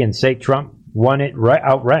victory and say Trump won it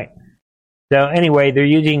outright. So anyway, they're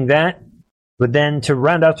using that. But then to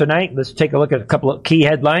round out tonight, let's take a look at a couple of key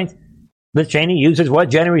headlines. Liz Cheney uses what?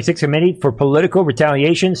 January 6th committee for political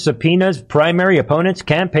retaliation subpoenas primary opponent's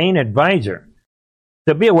campaign advisor.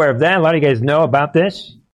 So be aware of that. A lot of you guys know about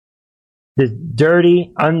this. This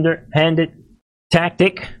dirty, underhanded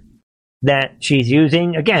tactic that she's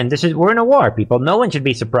using. Again, we're in a war, people. No one should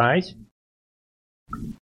be surprised.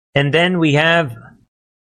 And then we have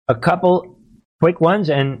a couple quick ones,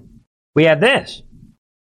 and we have this.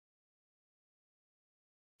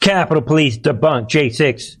 Capitol Police debunk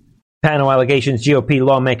J6 panel allegations GOP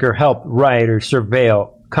lawmaker helped rioters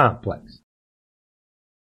surveil complex.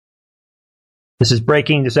 This is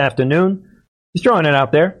breaking this afternoon. Just throwing it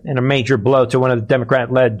out there in a major blow to one of the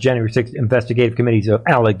Democrat-led January 6th investigative committee's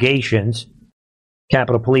allegations.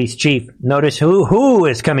 Capitol Police Chief, notice who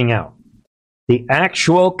is coming out. The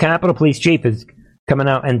actual Capitol Police Chief is coming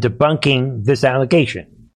out and debunking this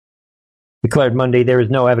allegation. Declared Monday there is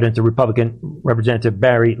no evidence that Republican Representative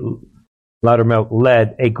Barry Loudermilk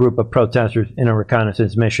led a group of protesters in a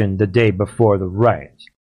reconnaissance mission the day before the riots.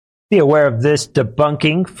 Be aware of this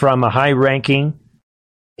debunking from a high-ranking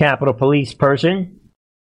Capitol Police person.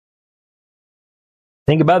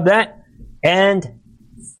 Think about that. And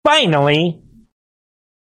finally,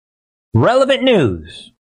 relevant news.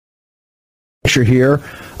 Here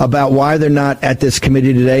about why they're not at this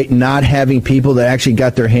committee today, not having people that actually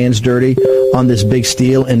got their hands dirty on this big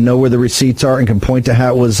steal and know where the receipts are and can point to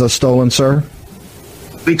how it was stolen, sir?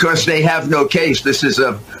 Because they have no case. This is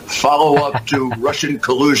a follow-up to Russian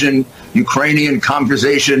collusion, Ukrainian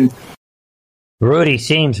conversation. Rudy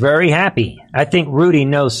seems very happy. I think Rudy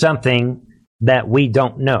knows something that we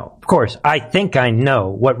don't know. Of course, I think I know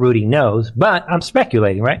what Rudy knows, but I'm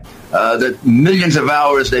speculating, right? The millions of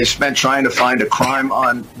hours they spent trying to find a crime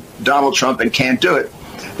on Donald Trump and can't do it.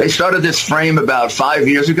 They started this frame about 5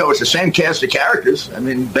 years ago. It's the same cast of characters. I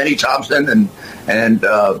mean, Benny Thompson and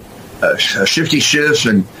Shifty Schiff,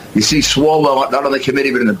 and you see Swalwell not on the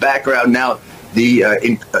committee but in the background now.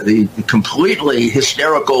 The completely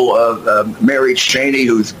hysterical Mary Cheney,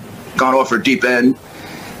 who's gone off her deep end.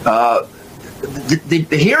 The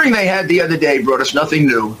hearing they had the other day brought us nothing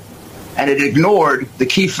new, and it ignored the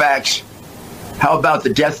key facts. How about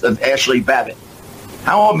the death of Ashley Babbitt?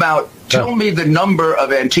 How about tell me the number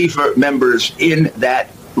of Antifa members in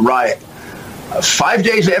that riot? 5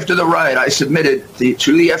 days after the riot, I submitted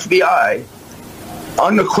to the FBI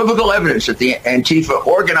unequivocal evidence that the Antifa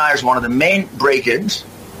organized one of the main break-ins,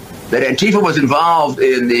 that Antifa was involved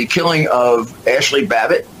in the killing of Ashley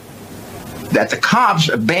Babbitt, that the cops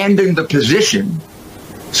abandoned the position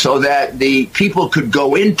so that the people could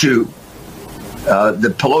go into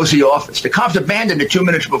the Pelosi office. The cops abandoned it 2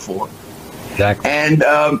 minutes before. Exactly. And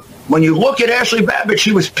when you look at Ashley Babbitt,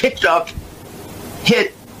 she was picked up,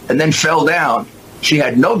 hit, and then fell down. She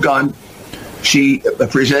had no gun. She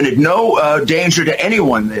presented no danger to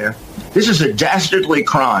anyone there. This is a dastardly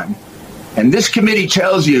crime. And this committee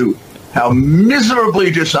tells you how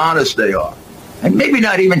miserably dishonest they are. And maybe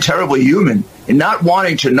not even terribly human in not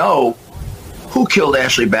wanting to know who killed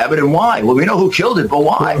Ashley Babbitt and why. Well, we know who killed it, but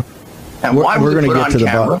why? And why was it put on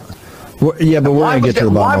camera? Yeah, but we're going to get to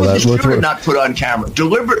the bottom of that. Why was the shooter not put on camera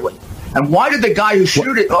deliberately? And why did the guy who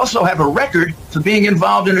shot it also have a record for being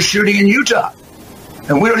involved in a shooting in Utah?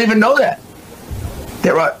 And we don't even know that.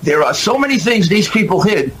 There are so many things these people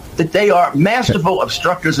hid that they are masterful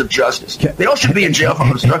obstructors of justice. They all should be in jail for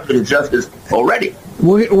obstruction of justice already.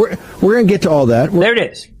 We're going to get to all that. There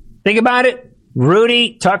it is. Think about it.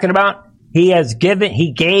 Rudy talking about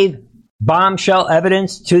he gave bombshell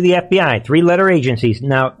evidence to the FBI, 3-letter agencies.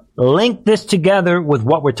 Now, link this together with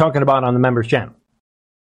what we're talking about on the members channel.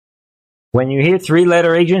 When you hear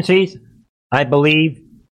 3-letter agencies, I believe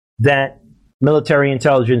that military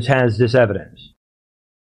intelligence has this evidence.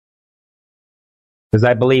 Because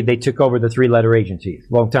I believe they took over the 3-letter agencies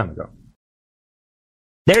a long time ago.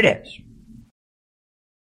 There it is.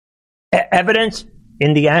 Evidence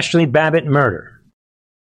in the Ashley Babbitt murder.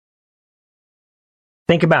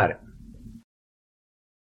 Think about it.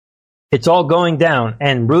 It's all going down,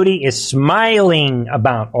 and Rudy is smiling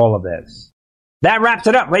about all of this. That wraps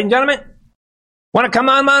it up, ladies and gentlemen. Want to come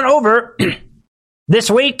on over this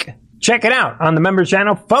week? Check it out on the members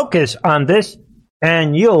channel. Focus on this,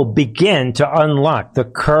 and you'll begin to unlock the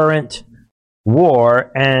current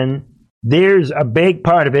war. And there's a big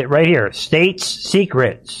part of it right here. States'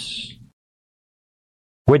 secrets.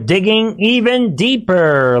 We're digging even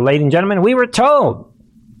deeper, ladies and gentlemen. We were told.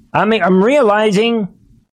 I'm realizing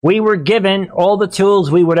we were given all the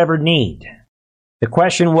tools we would ever need. The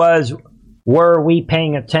question was, were we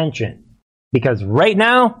paying attention? Because right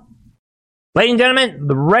now, ladies and gentlemen,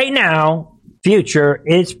 right now, future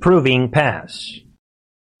is proving past.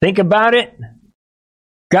 Think about it.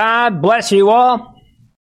 God bless you all.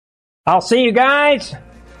 I'll see you guys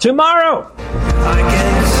tomorrow. I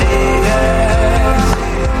can see it.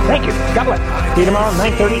 Thank you. God bless. See you tomorrow,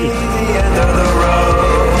 9:30 Eastern.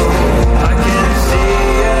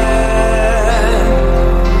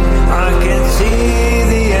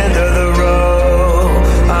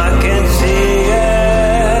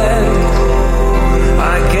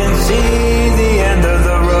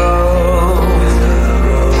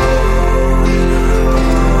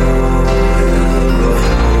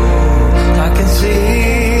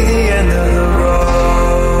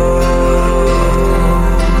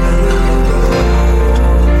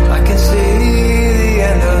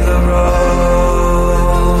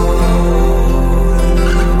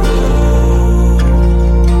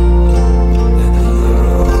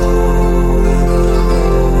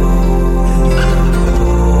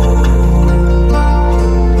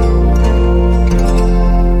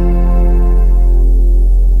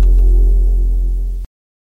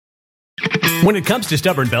 When it comes to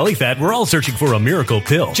stubborn belly fat, we're all searching for a miracle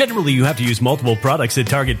pill. Generally, you have to use multiple products that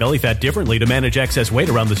target belly fat differently to manage excess weight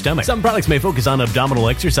around the stomach. Some products may focus on abdominal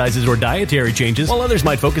exercises or dietary changes, while others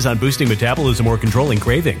might focus on boosting metabolism or controlling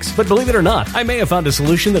cravings. But believe it or not, I may have found a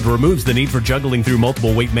solution that removes the need for juggling through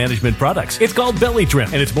multiple weight management products. It's called Belly Trim,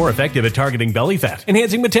 and it's more effective at targeting belly fat,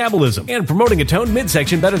 enhancing metabolism, and promoting a toned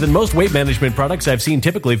midsection better than most weight management products I've seen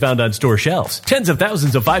typically found on store shelves. Tens of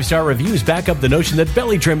thousands of 5-star reviews back up the notion that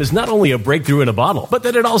Belly Trim is not only a breakthrough in a bottle, but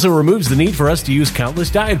that it also removes the need for us to use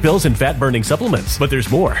countless diet pills and fat-burning supplements. But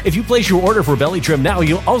there's more. If you place your order for Belly Trim now,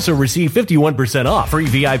 you'll also receive 51% off, free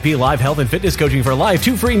VIP live health and fitness coaching for life,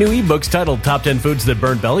 2 free new ebooks titled Top 10 Foods That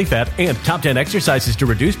Burn Belly Fat and Top 10 Exercises to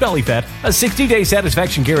Reduce Belly Fat, a 60-day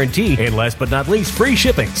satisfaction guarantee, and last but not least, free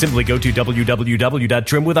shipping. Simply go to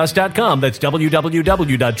www.trimwithus.com. That's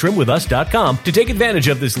www.trimwithus.com to take advantage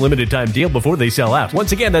of this limited time deal before they sell out.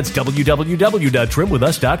 Once again, that's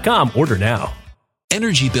www.trimwithus.com. Order now.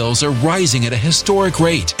 Energy bills are rising at a historic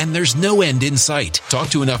rate, and there's no end in sight. Talk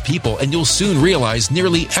to enough people, and you'll soon realize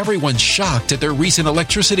nearly everyone's shocked at their recent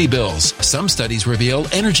electricity bills. Some studies reveal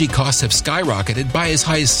energy costs have skyrocketed by as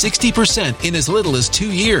high as 60% in as little as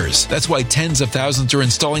 2 years. That's why tens of thousands are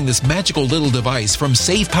installing this magical little device from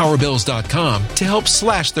SavePowerBills.com to help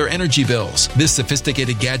slash their energy bills. This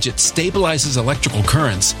sophisticated gadget stabilizes electrical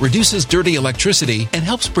currents, reduces dirty electricity, and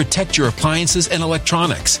helps protect your appliances and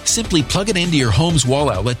electronics. Simply plug it into your home's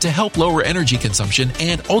wall outlet to help lower energy consumption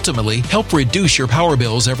and ultimately help reduce your power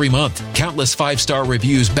bills every month. Countless 5-star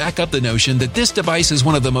reviews back up the notion that this device is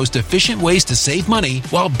one of the most efficient ways to save money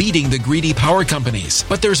while beating the greedy power companies.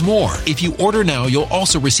 But there's more. If you order now, you'll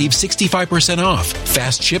also receive 65% off,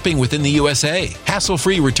 fast shipping within the USA,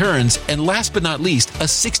 hassle-free returns, and last but not least, a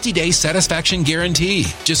 60-day satisfaction guarantee.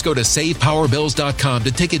 Just go to SavePowerBills.com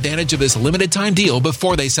to take advantage of this limited time deal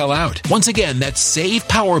before they sell out. Once again, that's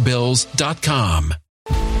SavePowerBills.com.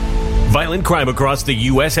 Violent crime across the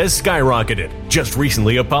U.S. has skyrocketed. Just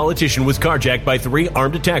recently, a politician was carjacked by 3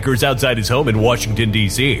 armed attackers outside his home in Washington,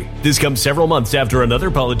 D.C. This comes several months after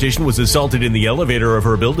another politician was assaulted in the elevator of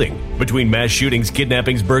her building. Between mass shootings,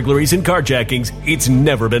 kidnappings, burglaries, and carjackings, it's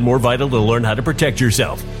never been more vital to learn how to protect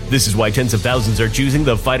yourself. This is why tens of thousands are choosing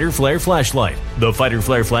the Fighter Flare flashlight. The Fighter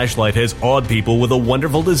Flare flashlight has awed people with a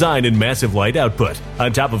wonderful design and massive light output.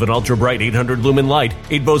 On top of an ultra-bright 800-lumen light,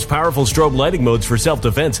 it boasts powerful strobe lighting modes for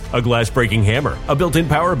self-defense, a glass-breaking hammer, a built-in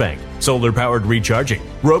power bank, solar-powered recharging,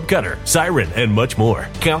 rope cutter, siren, and much more.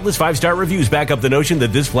 Countless 5-star reviews back up the notion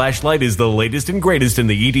that this flashlight is the latest and greatest in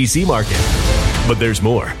the EDC market. But there's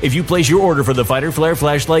more. If you place your order for the Fighter Flare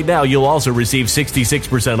flashlight now, you'll also receive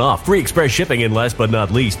 66% off, free express shipping, and last but not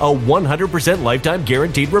least, a 100% lifetime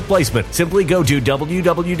guaranteed replacement. Simply go to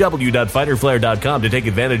www.fighterflare.com to take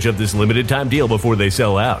advantage of this limited time deal before they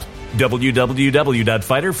sell out.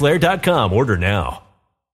 www.fighterflare.com. Order now.